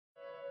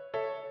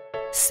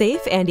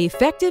Safe and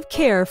effective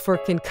care for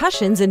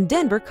concussions in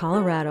Denver,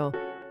 Colorado.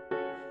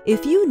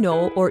 If you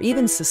know or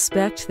even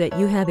suspect that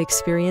you have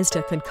experienced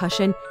a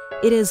concussion,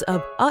 it is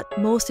of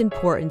utmost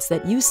importance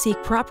that you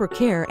seek proper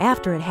care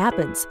after it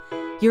happens.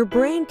 Your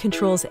brain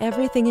controls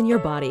everything in your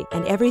body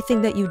and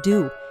everything that you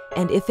do,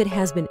 and if it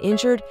has been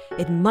injured,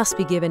 it must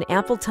be given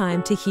ample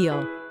time to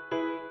heal.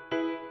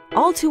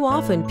 All too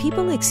often,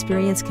 people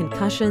experience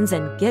concussions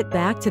and get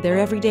back to their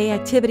everyday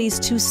activities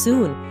too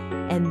soon,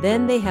 and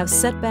then they have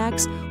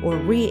setbacks or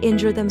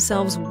re-injure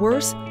themselves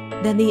worse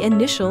than the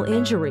initial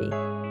injury.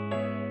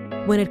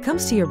 When it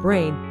comes to your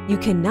brain, you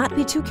cannot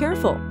be too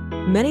careful.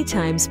 Many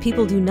times,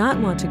 people do not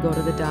want to go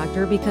to the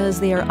doctor because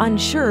they are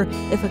unsure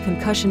if a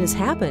concussion has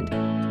happened,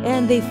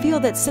 and they feel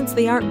that since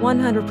they aren't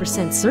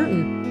 100%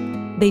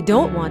 certain, they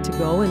don't want to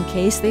go in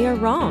case they are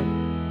wrong.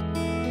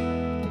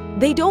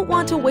 They don't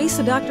want to waste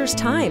the doctor's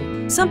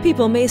time. Some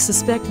people may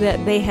suspect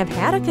that they have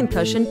had a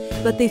concussion,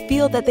 but they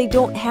feel that they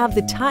don't have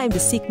the time to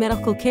seek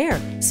medical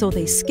care, so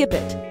they skip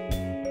it.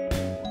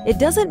 It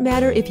doesn't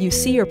matter if you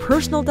see your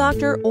personal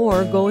doctor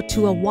or go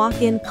to a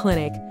walk-in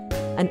clinic,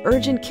 an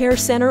urgent care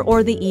center,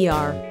 or the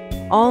ER.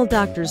 All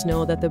doctors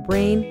know that the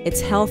brain,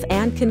 its health,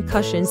 and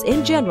concussions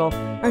in general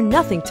are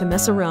nothing to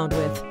mess around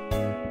with.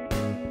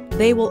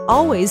 They will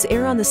always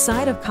err on the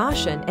side of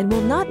caution and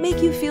will not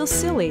make you feel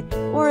silly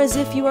or as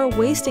if you are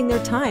wasting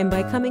their time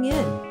by coming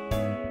in.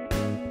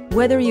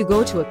 Whether you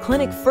go to a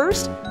clinic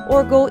first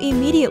or go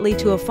immediately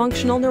to a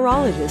functional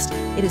neurologist,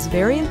 it is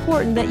very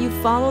important that you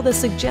follow the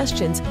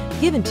suggestions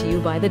given to you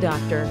by the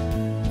doctor.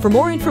 For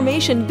more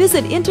information,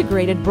 visit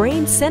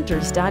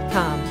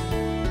integratedbraincenters.com.